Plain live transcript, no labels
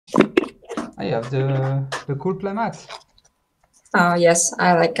I have the cool playmats. Oh yes,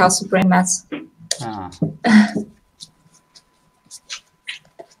 I like Cal Supreme mats. Ah.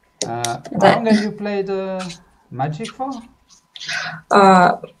 How long have you played Magic for?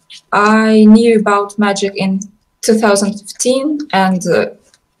 I knew about Magic in 2015 and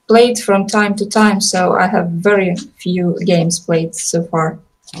played from time to time, so I have very few games played so far.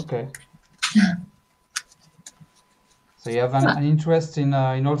 Okay. So you have an interest in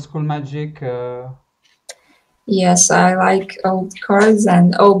old school Magic? Yes, I like old cards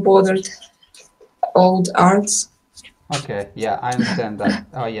and old bordered old arts. Okay, yeah, I understand that.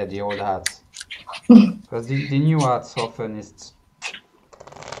 Oh yeah, the old arts. Because the new arts often is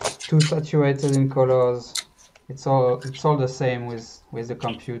too saturated in colors. It's all the same with the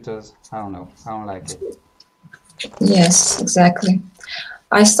computers. I don't know. I don't like it. Yes, exactly.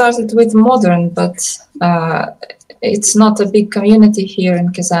 I started with modern, but it's not a big community here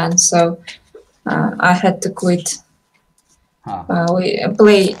in Kazan, so I had to quit. We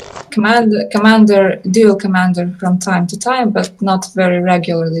play dual commander from time to time, but not very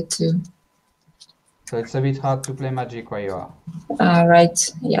regularly too. So it's a bit hard to play Magic where you are.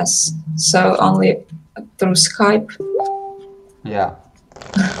 Right, yes. So only through Skype. Yeah.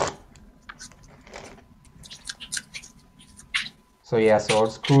 So yeah, so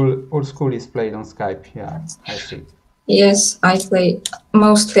old school is played on Skype. Yeah, I see. Yes, I play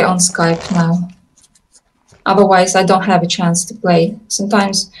mostly on Skype now. Otherwise, I don't have a chance to play.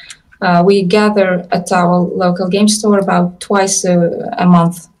 Sometimes we gather at our local game store about twice a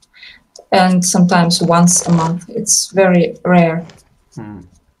month, and sometimes once a month. It's very rare.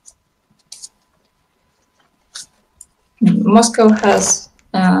 Moscow has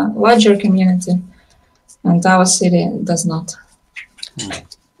a larger community, and our city does not.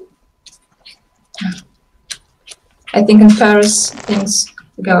 I think in Paris things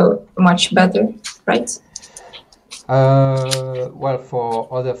go much better, right? Well, for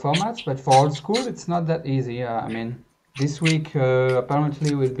other formats, but for old school, it's not that easy. I mean, this week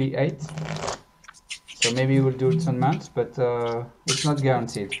apparently will be 8, so maybe we'll do tournaments, but it's not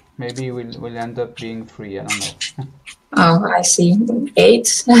guaranteed. Maybe we'll end up being 3. I don't know. Oh, I see.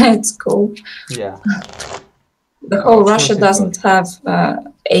 8. It's cool. Yeah. The whole Russia doesn't have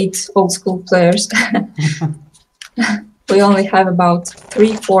 8 old school players. We only have about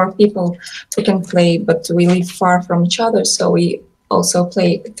 3-4 people who can play, but we live far from each other, so we also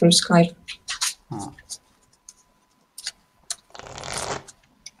play through Skype.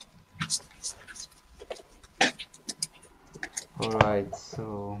 All right,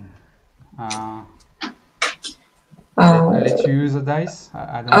 so I'll let you use a dice.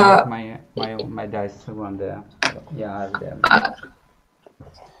 I don't have my dice one there. Yeah, I have them.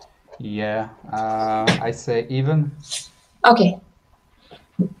 Yeah, I say even. Okay.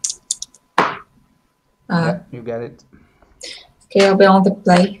 Yeah, you get it. Okay, I'll be on the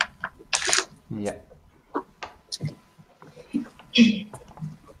play. Yeah.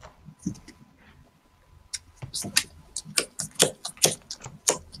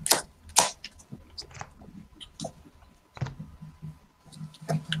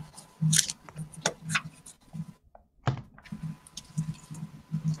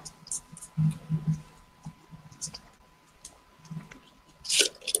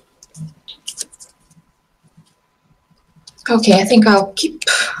 Okay, I think I'll keep.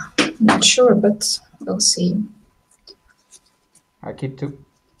 Not sure, but we'll see. I keep 2.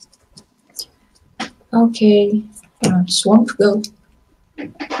 Okay, swamp, go.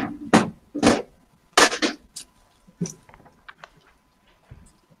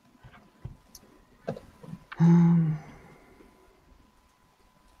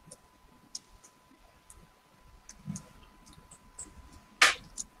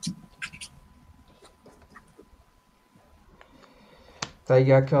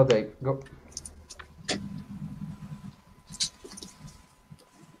 Taiga Kerdeg, go.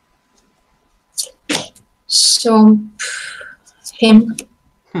 Swamp him.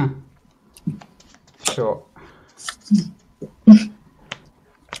 Sure.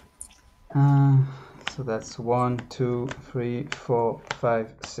 So that's 1, 2, 3, 4,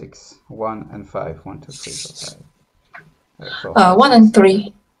 5, 6. 1 and 5. 1, 2, 3, 4, 5. 1 and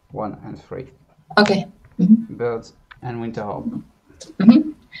 3. 1 and 3. Okay. Birds and Winterhall.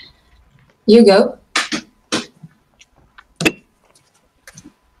 You go.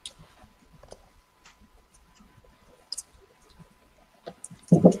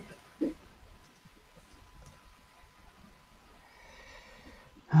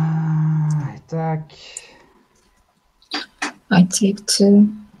 Attack. I take 2.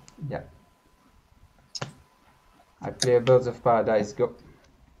 Yeah. I play a Birds of Paradise, go.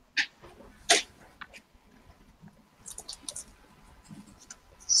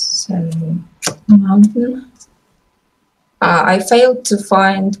 So, mountain. I failed to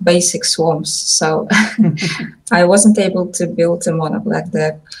find basic swarms, so I wasn't able to build a mono black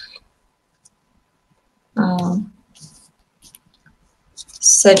deck.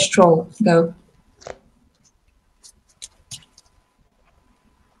 Sedge troll, go.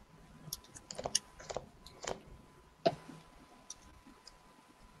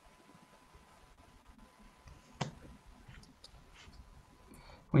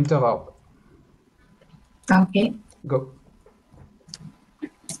 Winter Harp. Okay. Go.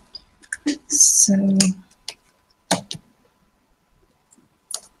 So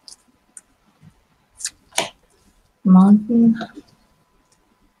mountain.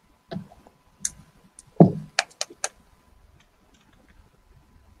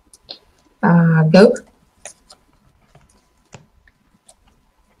 Go.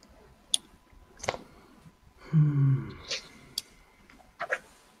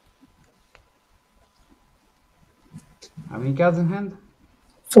 How many cards in hand?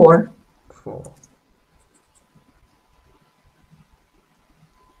 4. 4.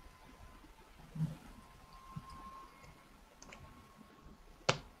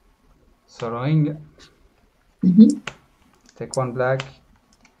 Soloing. Take 1 black.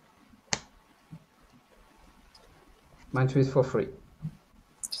 Mind Twist for free.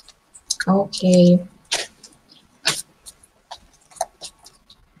 Okay.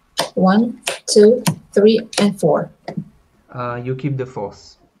 1, 2, 3, and 4. You keep the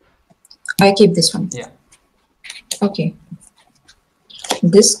 4th. I keep this one. Yeah. Okay.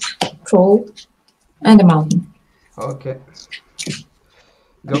 This troll and a mountain. Okay.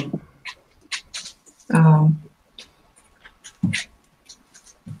 Go.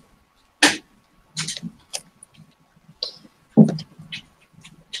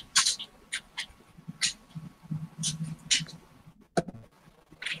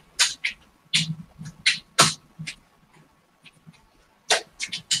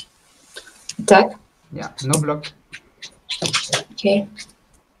 Attack. Yeah, no block. Okay.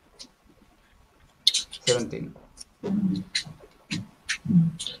 17.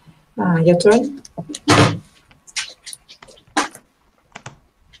 Your turn.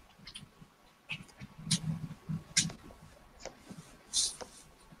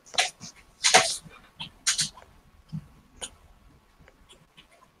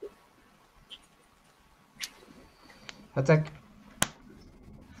 Attack.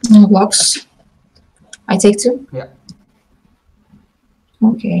 No blocks. I take 2. Yeah.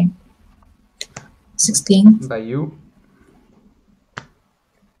 Okay. 16. By you.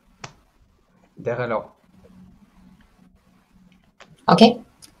 Derelo. Okay.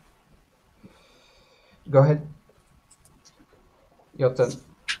 Go ahead. Your turn.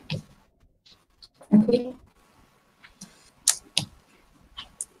 Okay.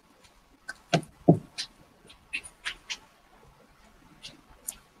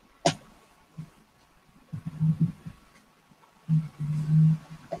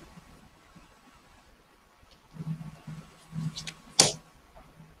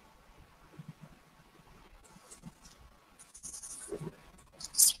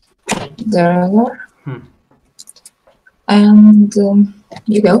 There are. And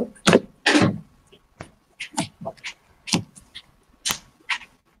you go.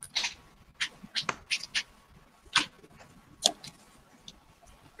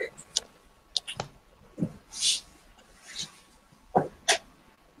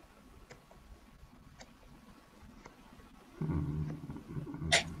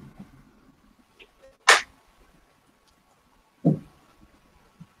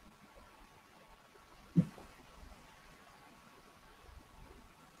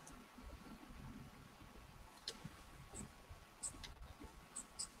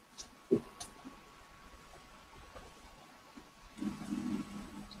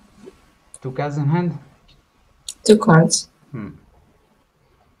 Two cards in hand? 2 cards.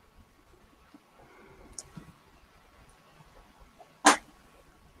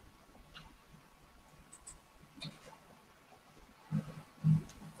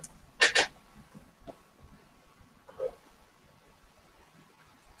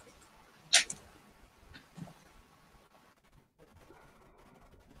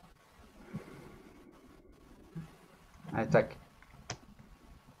 Attack.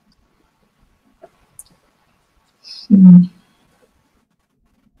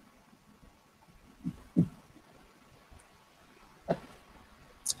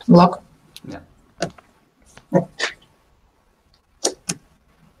 Block. Yeah.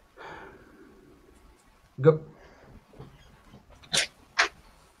 Go.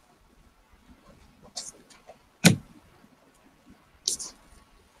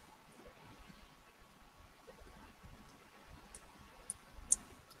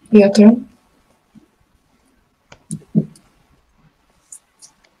 Your turn.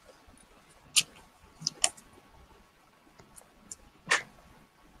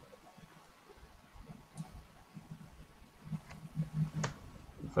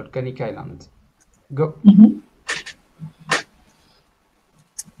 Volcanic Island. Go.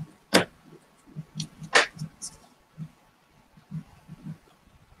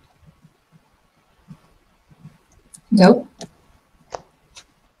 Go.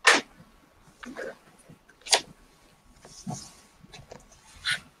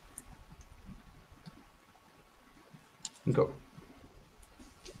 Go.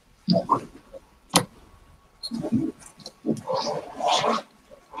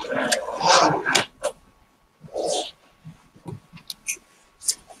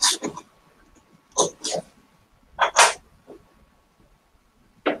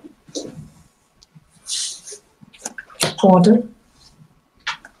 Water.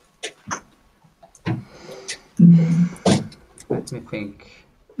 Let me think.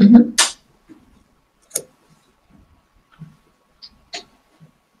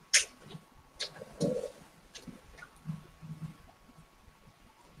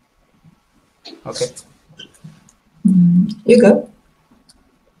 Okay. You go.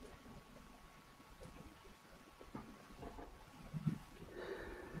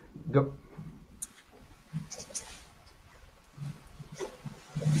 Go.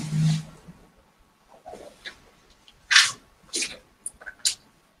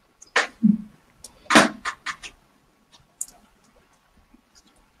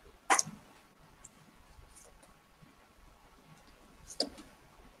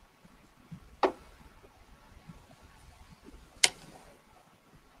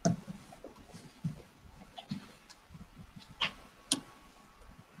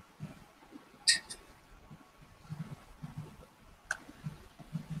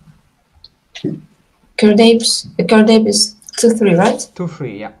 Cardape is 2-3, right?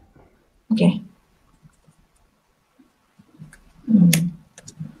 2-3, yeah. Okay.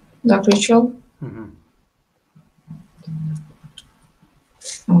 Dark Ritual.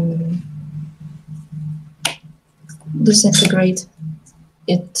 Disintegrate.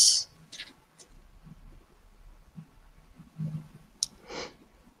 It.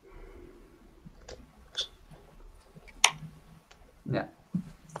 Yeah.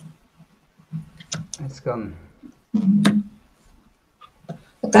 It's gone.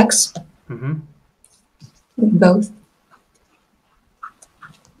 Attacks. Both.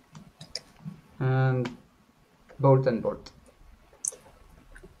 And bolt and bolt.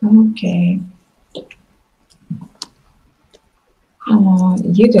 Okay.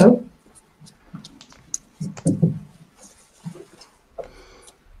 You go.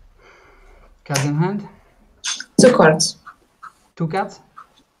 Cards in hand? 2 cards. 2 cards?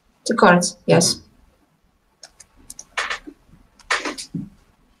 2 cards, yes.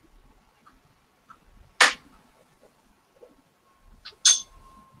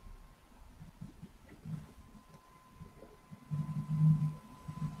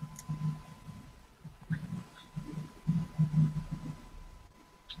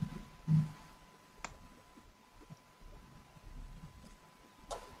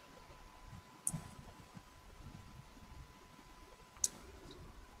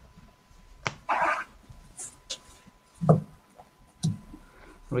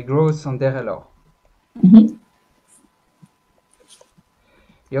 Regrowth on Derelor.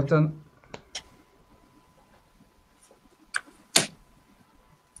 Your turn.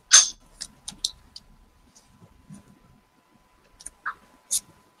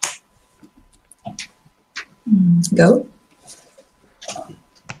 Go.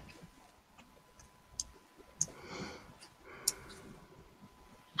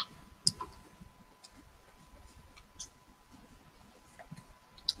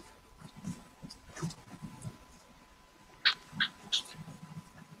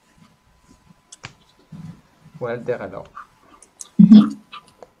 Well, Derelor.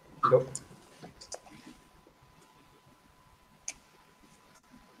 Go.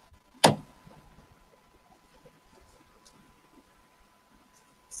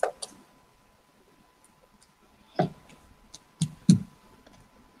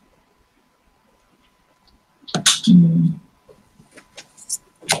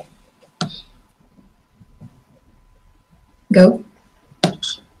 Go.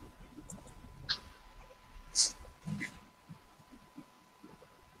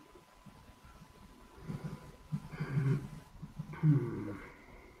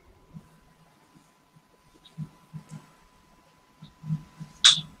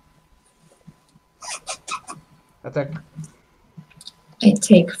 Attack. I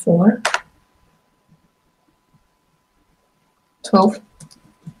take 4. 12.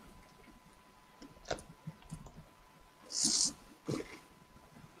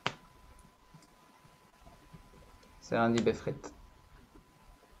 Serendib Efrit.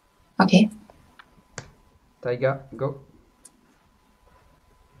 Okay. Taiga, go.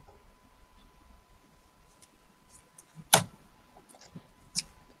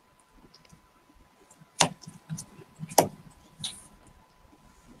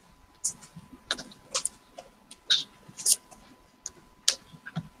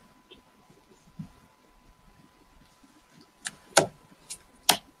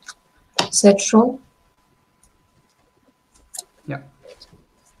 Central. Yeah.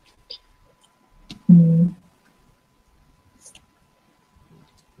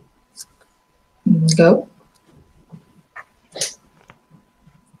 Go.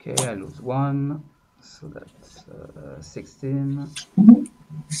 Okay, I lose 1, so that's 16.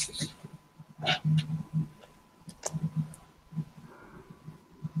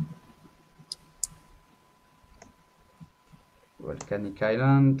 Volcanic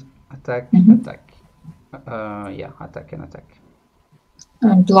Island, attack, attack. Yeah, attack and attack.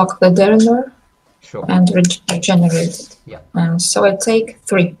 And block the derailleur. Sure. And regenerate it. Yeah. So I take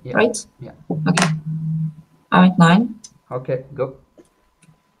 3, Yeah. right? Yeah. Okay. I'm at 9. Okay, go.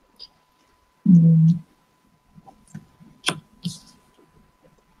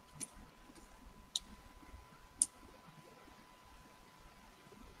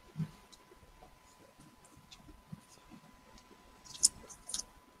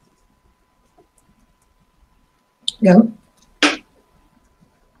 Go.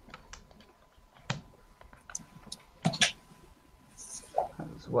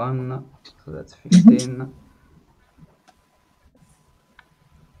 That's 1, so that's 15.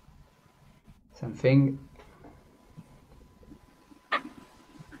 Same thing.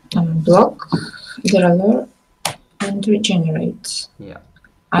 Block derailleur and regenerate. Yeah.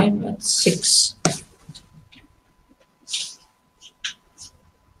 I'm at 6.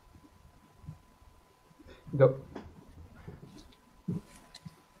 Go.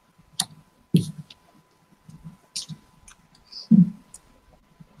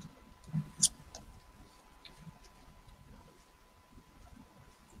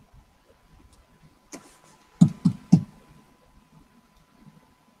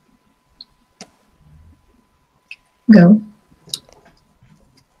 Go.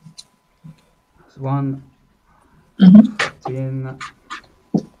 That's 1. 14.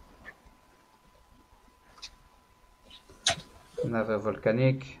 Another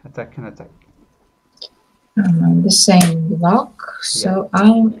volcanic, attack and attack. The same block, so yeah.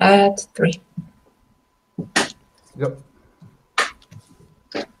 I'm at 3. Go.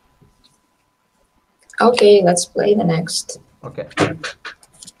 Okay, let's play the next. Okay.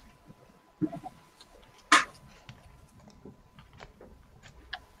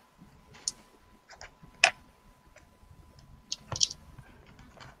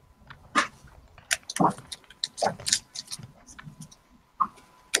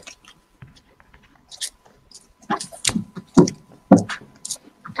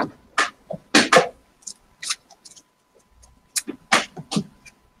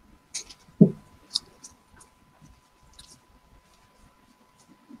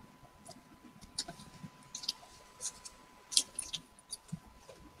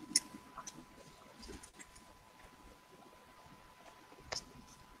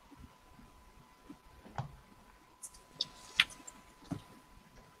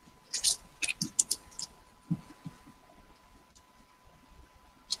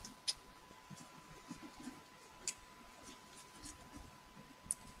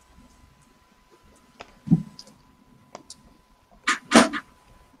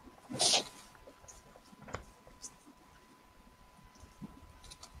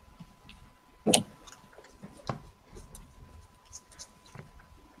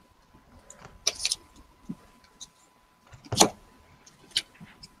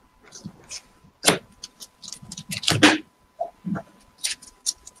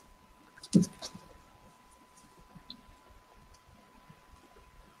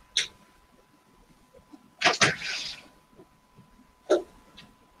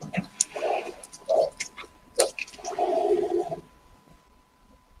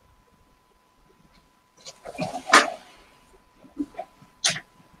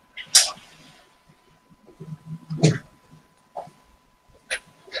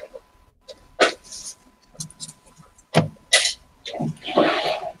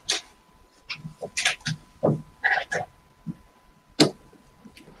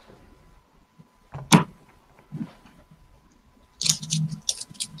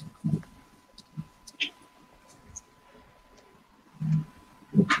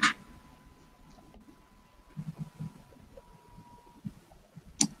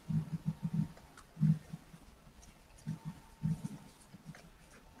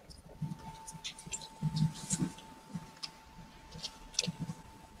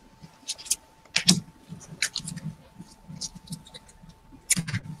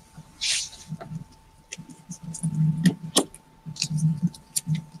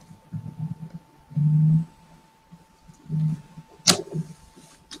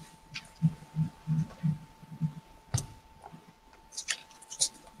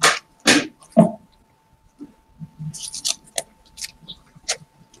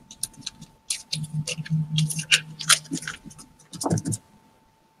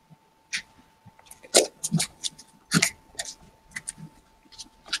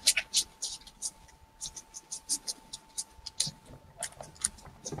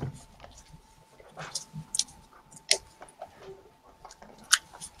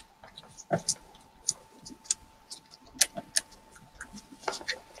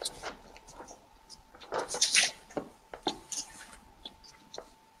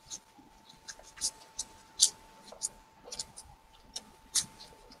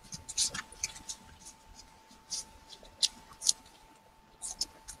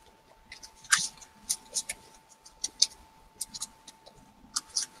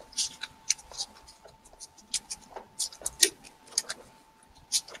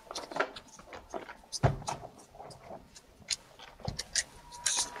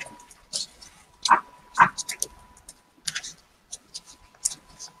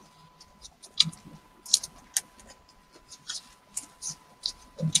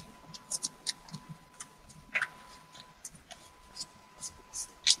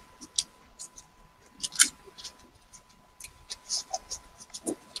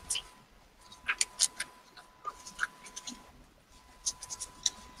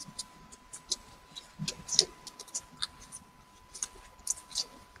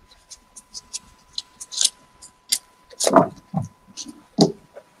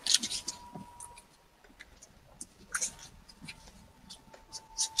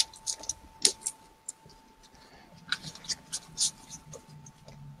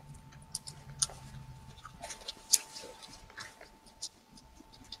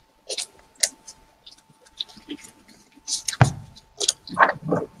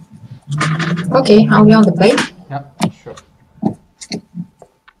 Okay, are we on the plate? Yeah, sure.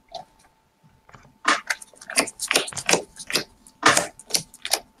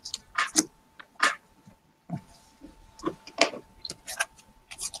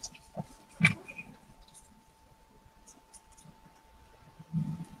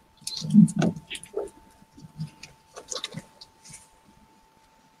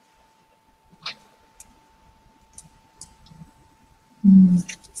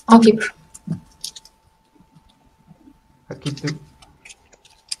 I'll keep. I keep two.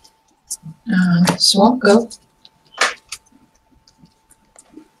 Swap, go.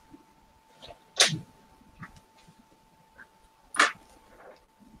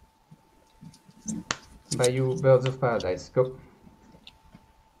 By you, Birds of Paradise. Go.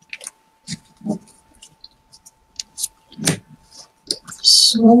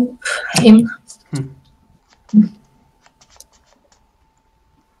 Swap him.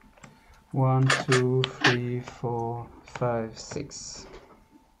 1, 2, 3, 4, 5, 6.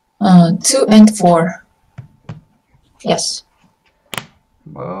 2 and 4. Yes.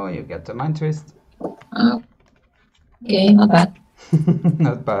 Oh, you get a mind twist. Okay, not bad.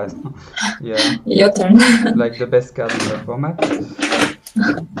 Not bad. Yeah. Your turn. Like the best card in the format.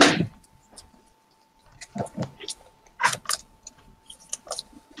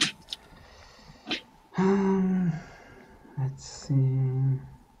 Let's see.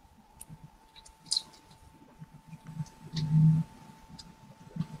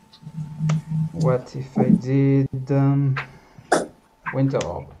 What if I did Winter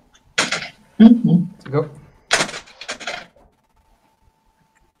Orb? Go.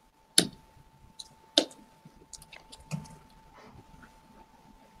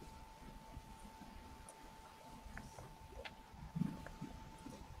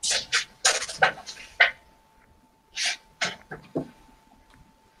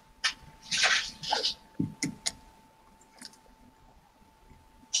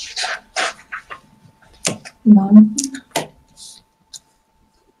 One.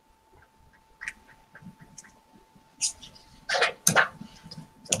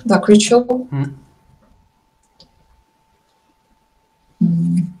 Dark Ritual. And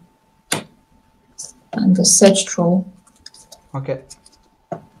the Sedge Troll. Okay.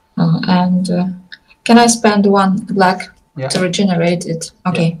 And can I spend 1 black Yeah. to regenerate it?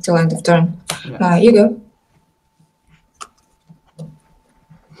 Okay, Yeah. till end of turn. Yeah. You go.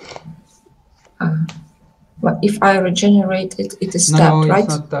 But if I regenerate it, it is tapped, right? No,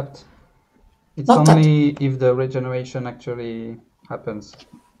 it's not tapped. It's Not only if the regeneration actually happens.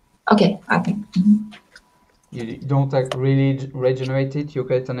 Okay, I think. You don't really regenerate it. You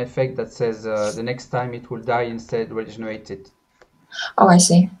get an effect that says the next time it will die, instead regenerate it. Oh, I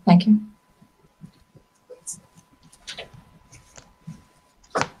see. Thank you.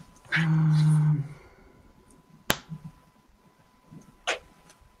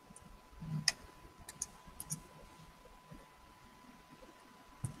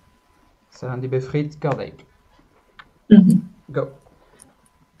 Zijn die bevrijd? Kardijk. Go.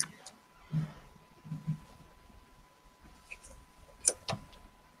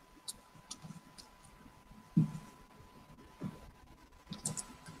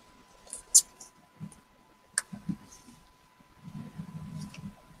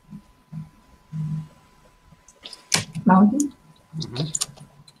 Mountain.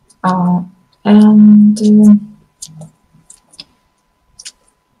 Mm-hmm. And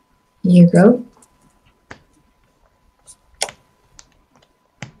you go.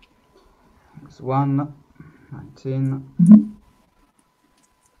 It's 1, 19. Mm-hmm.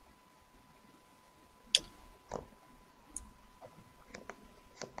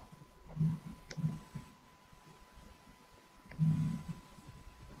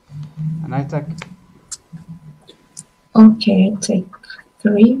 And I attack. Okay, take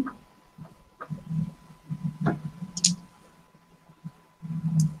 3.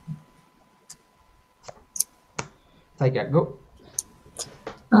 Take a go.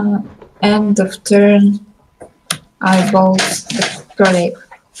 End of turn. I bolt the project.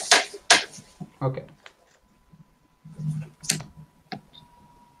 Okay.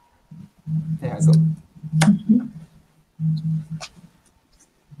 Yeah, go.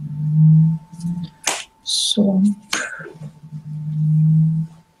 So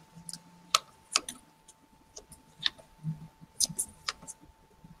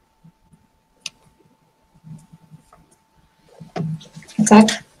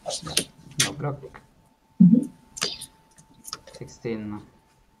attack. No block. Mm-hmm. 16.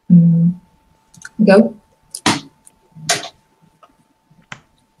 Go.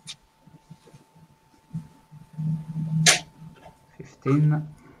 $15.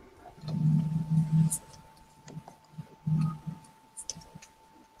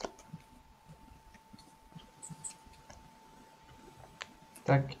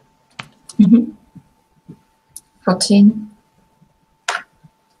 Attack. 14.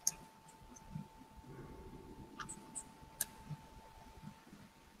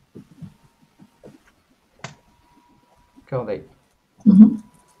 Corday.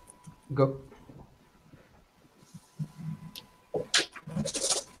 Go.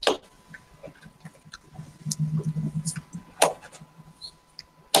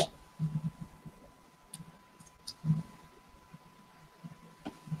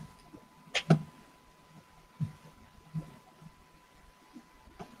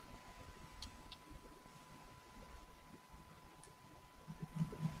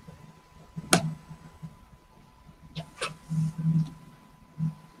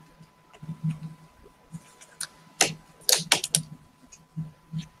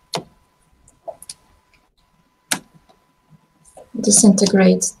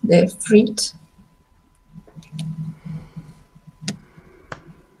 Disintegrate the fruit.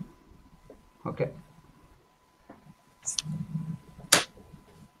 Okay.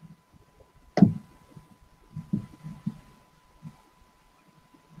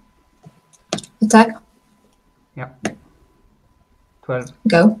 Attack. Yeah. 12.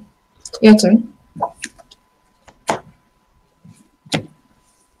 Go. Your turn.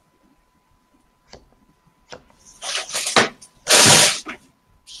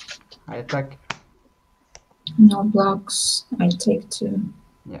 I attack. No blocks. I take 2.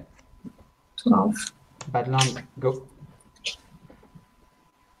 Yeah. 12. Badland. Go.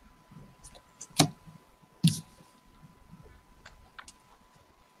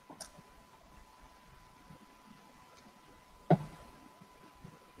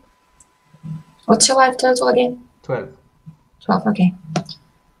 What's your life total again? 12. 12, okay.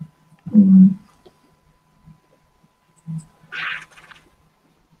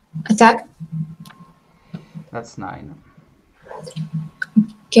 Attack. That's 9.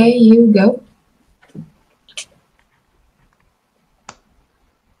 Okay, you go.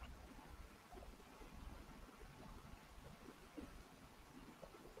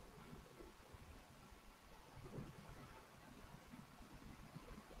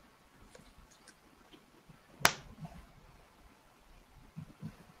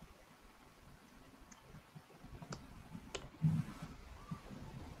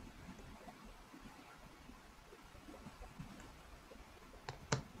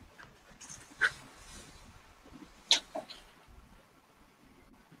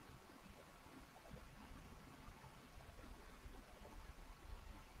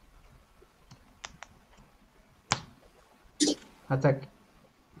 Attack.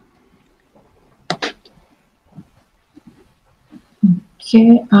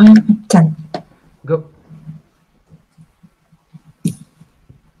 Okay, I'm at 10. Go.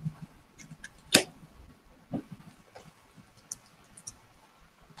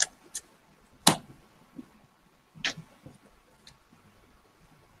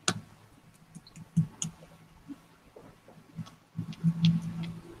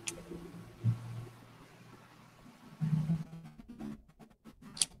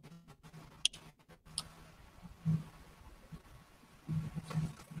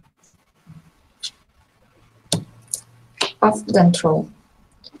 Half dent roll.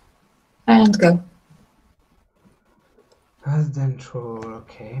 And go. Half dent roll,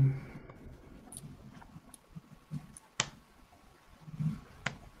 okay.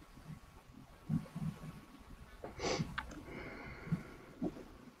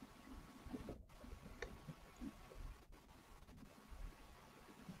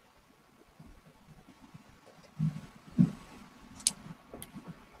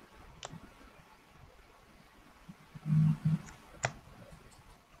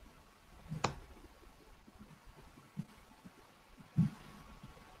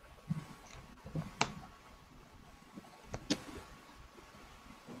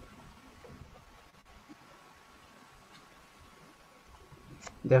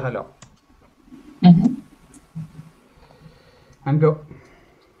 There alors. And go.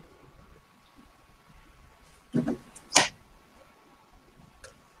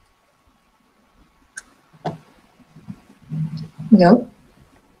 Go.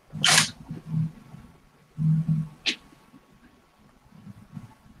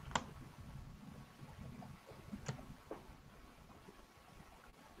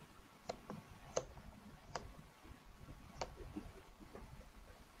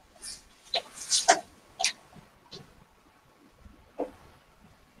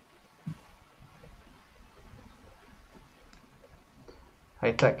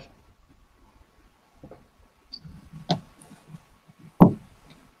 High tech.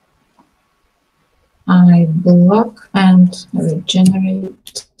 I block and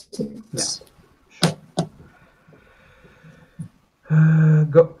regenerate. Yeah, sure.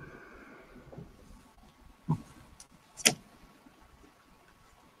 Go.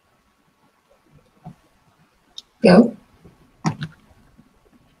 Go.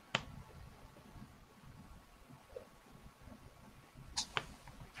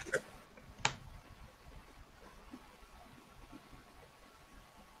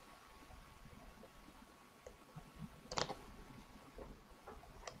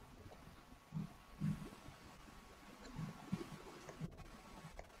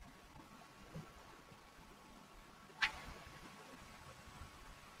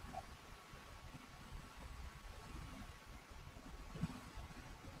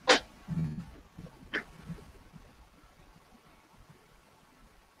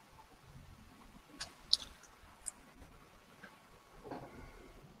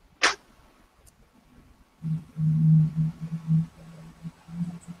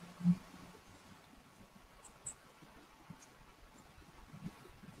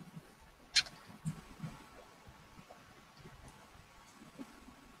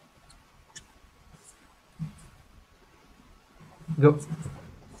 Go.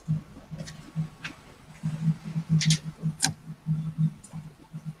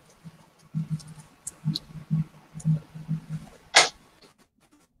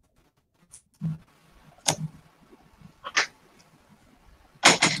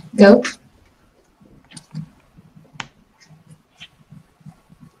 Go.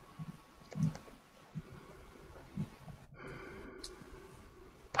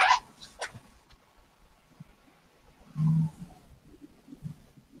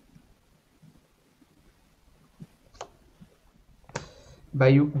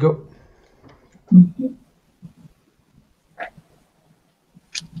 Bayou, go.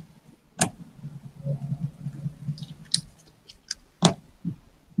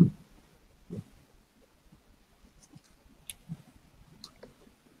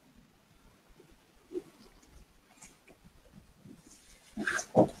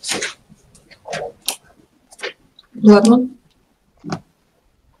 Blood one.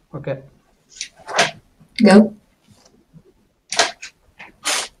 Okay. Go.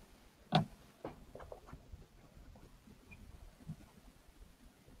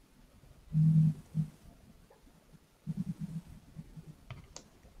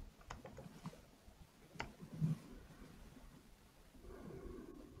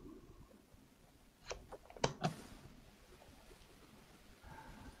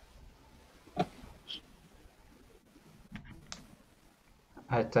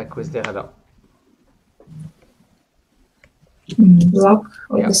 Attack with the radar. Block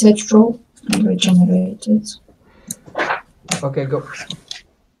with the sedge roll and regenerate it. Okay, go.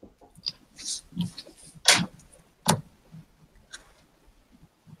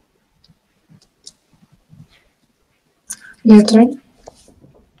 Your turn.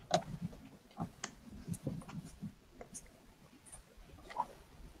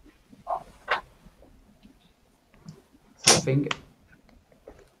 Something.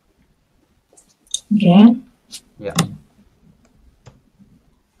 Again. Yeah.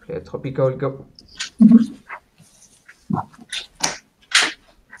 Okay, tropical, go.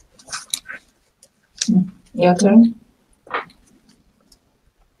 Your turn.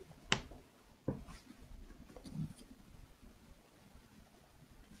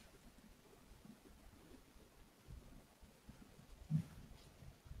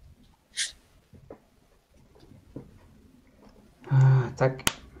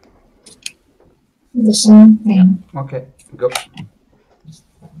 Attack. The same thing. Okay, go.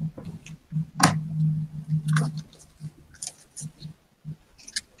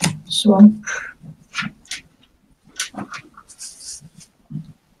 Swamp.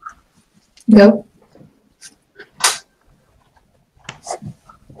 Go.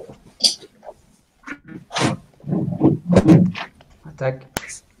 Attack.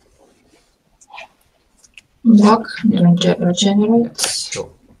 Block. Yeah. Regenerate. Yeah,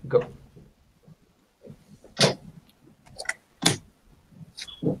 sure. Go.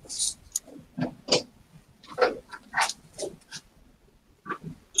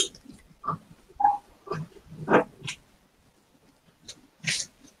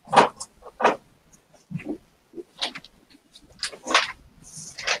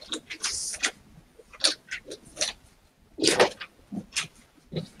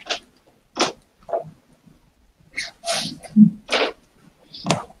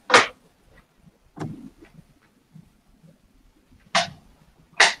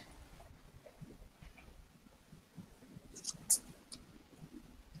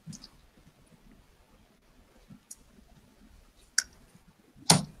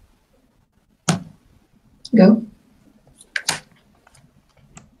 Go.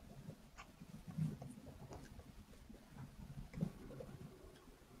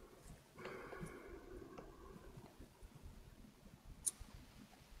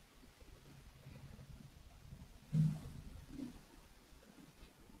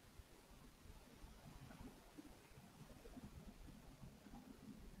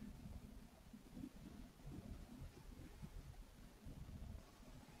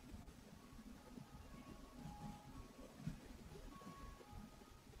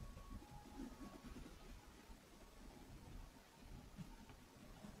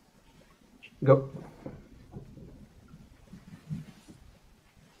 Go.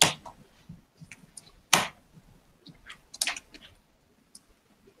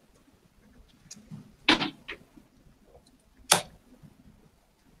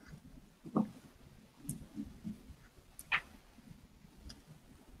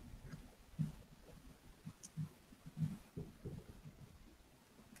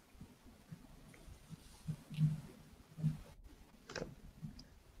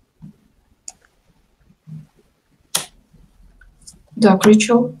 Dark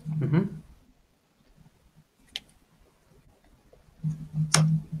Ritual. Mm-hmm.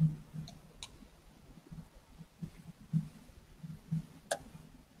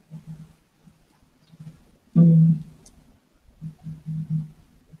 Mm.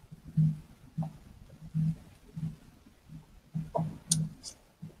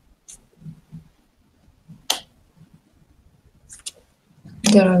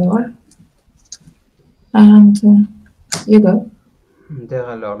 There are more. And you go. There,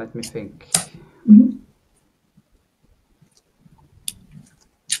 alors, let me think. Mhm.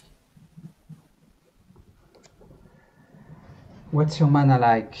 What's your mana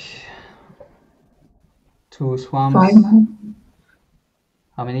like? 2 swamps. 5 mana.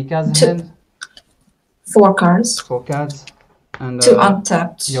 How many cards Two. hand? 4 cards. 4 cards. And 2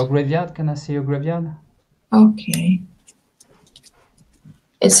 untapped. your graveyard, can I see your graveyard? Okay.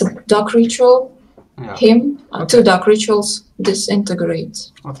 It's a Dark Ritual. Yeah. Him. Okay. 2 Dark Rituals.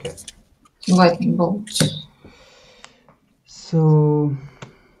 Disintegrate. Okay. Lightning Bolt. So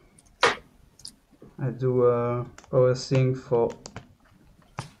I do a power thing for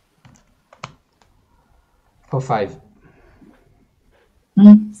 5.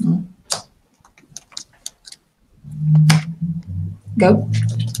 Mm-hmm. Go.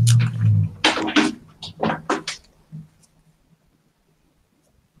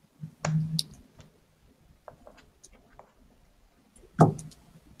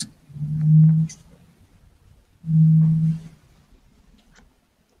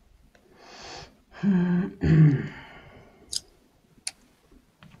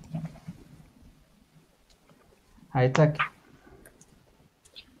 I attack.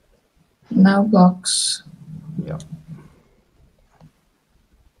 Now blocks. Yeah.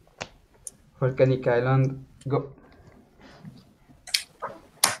 Volcanic Island, go.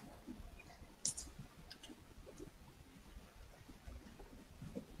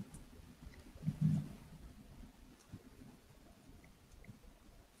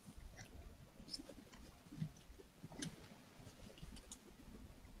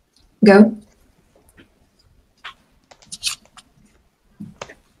 Go.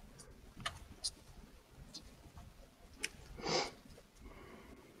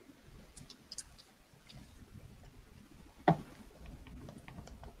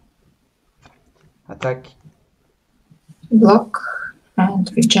 attack. Block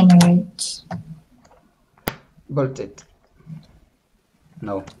and regenerate. Bolt it.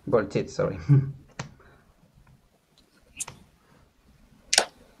 No, bolt it, sorry.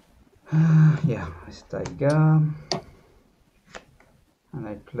 Yeah, it's Tiger. And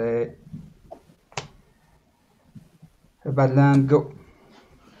I play a bad land, go.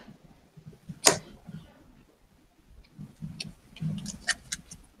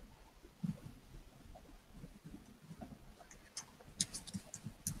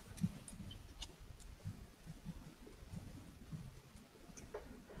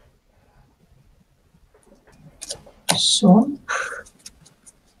 Swamp.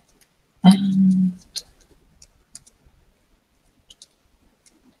 And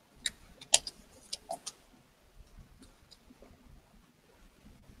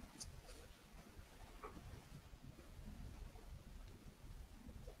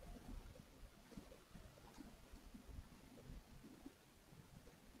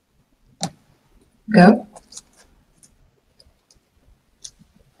go.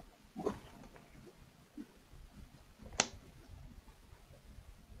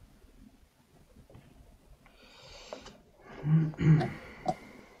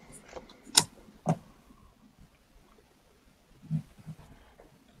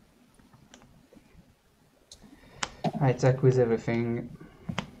 I attack with everything.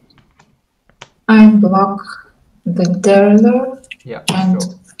 I block the Derriler Yeah, and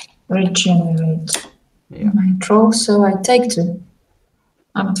sure. regenerate Yeah. my draw, so I take 2.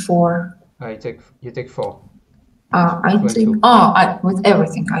 I'm at 4. You take 4. I Two and take. two. Oh, with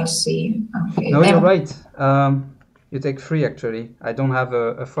everything I see. Okay. No, you're right. You take 3 actually. I don't have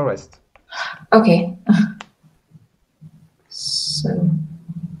a forest. Okay. So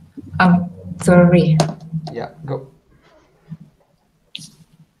I'm 3. Yeah, go.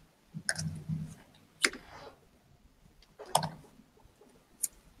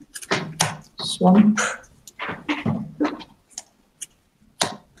 Swamp.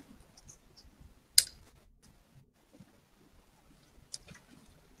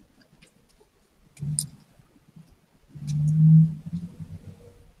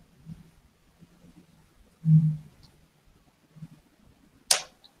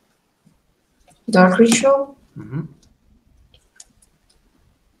 Dark Ritual.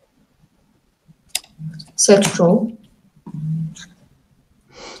 Set draw.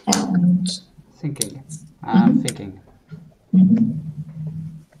 And Thinking. I'm thinking.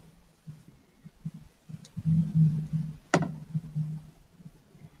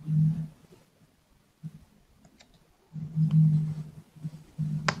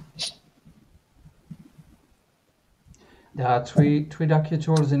 There are three dark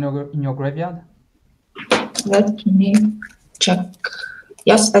rituals in your graveyard? let me check.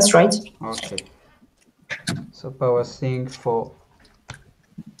 Yes, that's right. Okay. So power sync for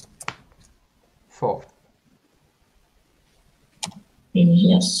 4.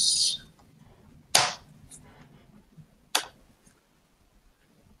 Yes.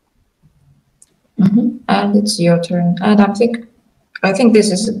 And it's your turn. And I think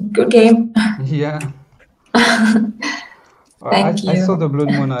this is a good game. Yeah. Thank I you. saw the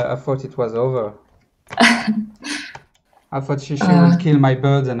blood moon. I thought it was over. I thought she will kill my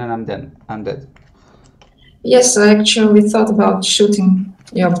birds and then I'm dead. Yes, I actually thought about shooting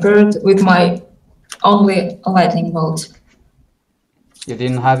your bird with my only lightning bolt. You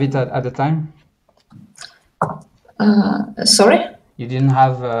didn't have it at the time? Sorry? You didn't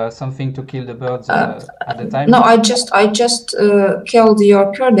have something to kill the birds at the time? No, I just killed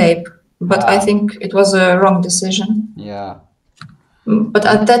your curd ape, but I think it was a wrong decision. Yeah. But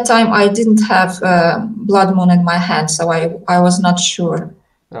at that time, I didn't have blood moon in my hand, so I was not sure.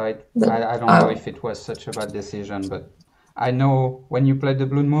 I don't know if it was such a bad decision, but I know when you play the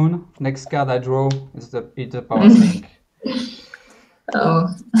blood moon, next card I draw is the power sync. Oh.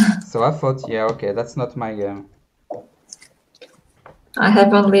 So I thought, yeah, okay, that's not my game. I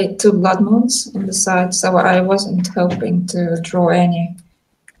have only 2 blood moons on the side, so I wasn't hoping to draw any.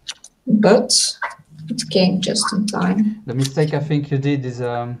 But it came just in time. The mistake I think you did is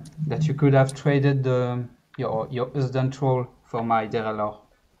that you could have traded your Usdan Troll for my Derelor.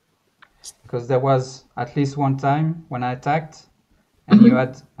 Because there was at least one time when I attacked and you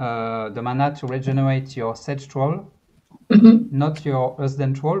had the mana to regenerate your Sedge Troll, not your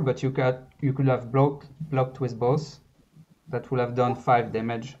Usdan Troll, but you could have blocked with both. That would have done 5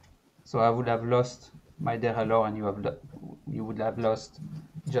 damage. So I would have lost my Derelor and you would have lost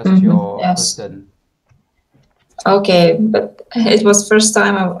just your Usdan. Okay, but it was first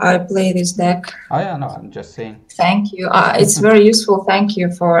time I play this deck. Oh yeah, no, I'm just saying. Thank you. It's very useful. Thank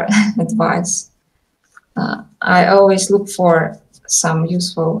you for advice. I always look for some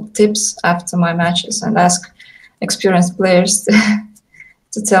useful tips after my matches and ask experienced players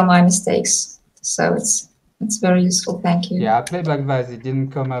to tell my mistakes. So it's very useful. Thank you. Yeah, I play Black Vice. It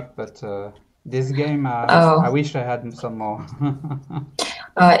didn't come up, but this game, Oh. I wish I had some more.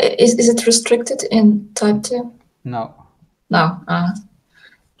 Is it restricted in Type 2? No. No.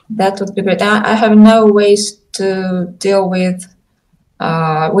 That would be great. I have no ways to deal with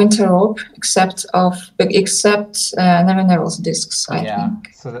Winter Orb except Nevinyrral's discs, I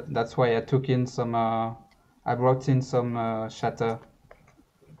think. So that's why I took in some. I brought in some Shatter.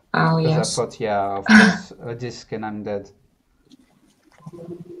 Oh, because yes. I thought, yeah, of course, a disc and I'm dead.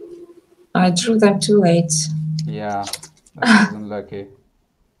 I drew them too late. Yeah, that was unlucky.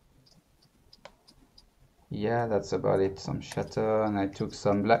 Yeah, that's about it. Some Shatter, and I took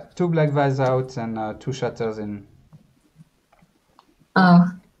some two Black Vice out and 2 Shatters in.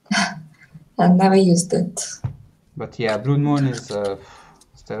 Oh, I never used it. But yeah, Blood Moon is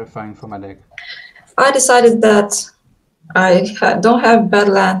terrifying for my deck. I decided that I don't have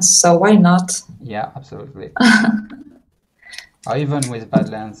Badlands, so why not? Yeah, absolutely. Or even with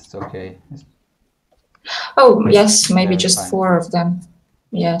Badlands, it's okay. Oh, yes, maybe Very just fine. 4 of them.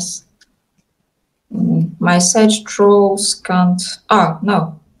 Yes. My Sage Trolls can't... Oh,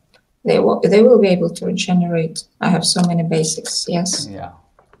 no. They will be able to regenerate. I have so many basics, yes. Yeah.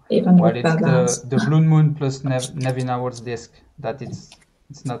 Even well, with it's Badlands. the Blood Moon plus Nevinyrral's disc that it's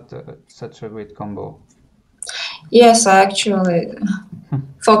not such a great combo. Yes, I actually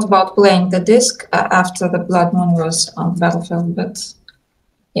thought about playing the disc after the Blood Moon was on the battlefield, but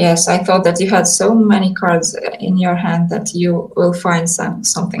yes, I thought that you had so many cards in your hand that you will find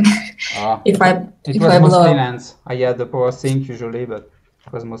something. It was mostly lands. I had the power sink usually, but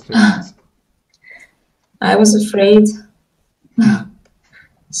it was mostly lands. I was afraid,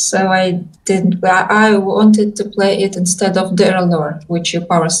 so I didn't. I wanted to play it instead of the Lore, which you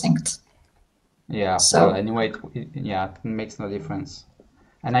power synced. Yeah, so well, anyway, it makes no difference.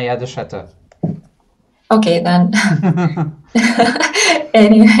 And I had a Shatter. Okay, then.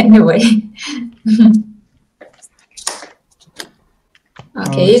 Anyway.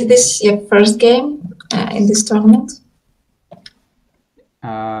 Okay, is this your first game in this tournament?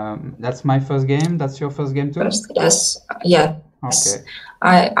 That's my first game. That's your first game too? Yes. Yeah. Okay.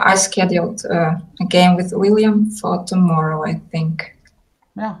 I scheduled a game with William for tomorrow, I think.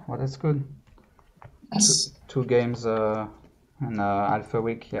 Yeah, well, that's good. Yes. Two games in Alpha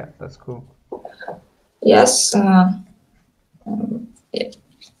Week. Yeah, that's cool. Yes.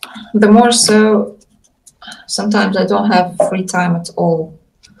 The more so, sometimes I don't have free time at all,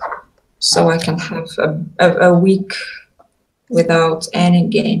 so I can have a week without any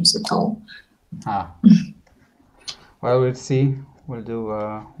games at all. Well, we'll see. We'll do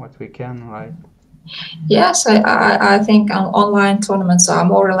what we can, right? Yes, I think online tournaments are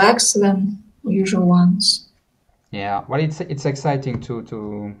more relaxed than usual ones. Yeah, well, it's exciting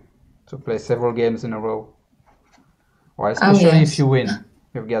to play several games in a row. Or especially if you win,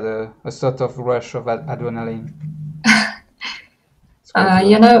 you get a sort of rush of adrenaline.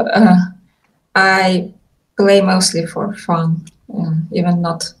 You know, I play mostly for fun, even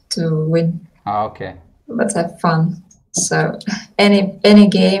not to win. Okay. But have fun. So any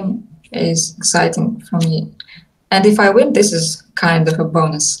game is exciting for me, and if I win, this is kind of a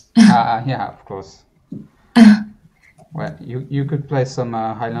bonus. Yeah, of course. Well, you could play some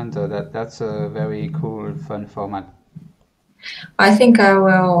Highlander. That's a very cool, fun format. I think I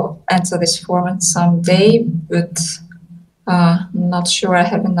will enter this format someday, but not sure I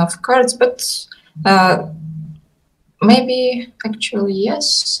have enough cards. But maybe actually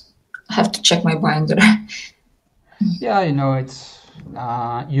yes. I have to check my binder. Yeah, you know, it's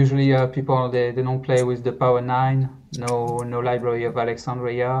usually people they don't play with the Power 9. No Library of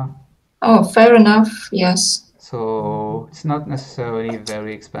Alexandria. Oh, fair enough. Yes. So it's not necessarily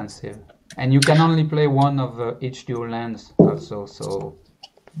very expensive, and you can only play one of each dual lands also. So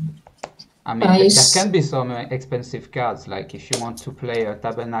I mean, there can be some expensive cards, like if you want to play a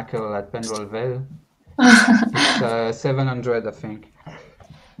Tabernacle at Pendrell Vale, it's 700, I think.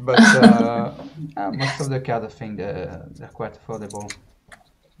 But most of the cards, I think they're quite affordable.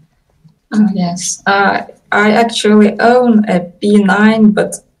 Oh, yes. I actually own a B9,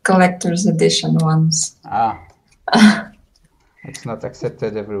 but collector's edition ones. It's not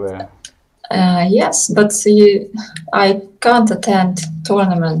accepted everywhere. Yes, but I can't attend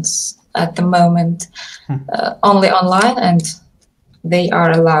tournaments at the moment, only online, and they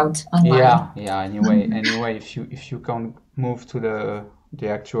are allowed online. Yeah. Anyway, if you can't move to the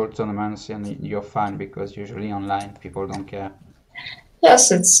actual tournaments, you're fine, because usually online people don't care.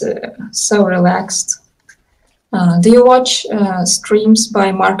 Yes, it's so relaxed. Do you watch streams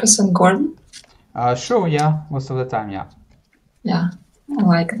by Marcus and Gordon? Sure, yeah, most of the time, yeah. Yeah, I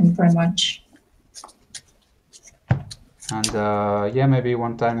like them very much. And yeah, maybe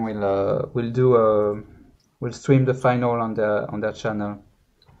one time we'll stream the final on their channel.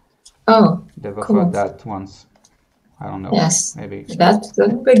 Oh, They've cool. offered that once. I don't know. Yes, maybe that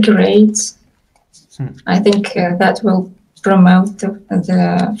would be great. I think that will promote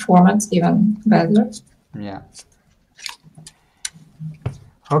the format even better. Yeah.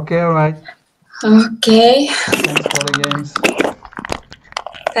 Okay, all right. Okay. Thanks for the games.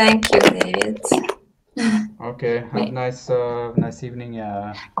 Thank you, David. Okay, have a nice evening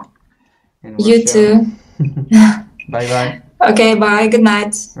in You Russia. too. Bye bye. Okay, bye. Good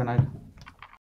night. Good night.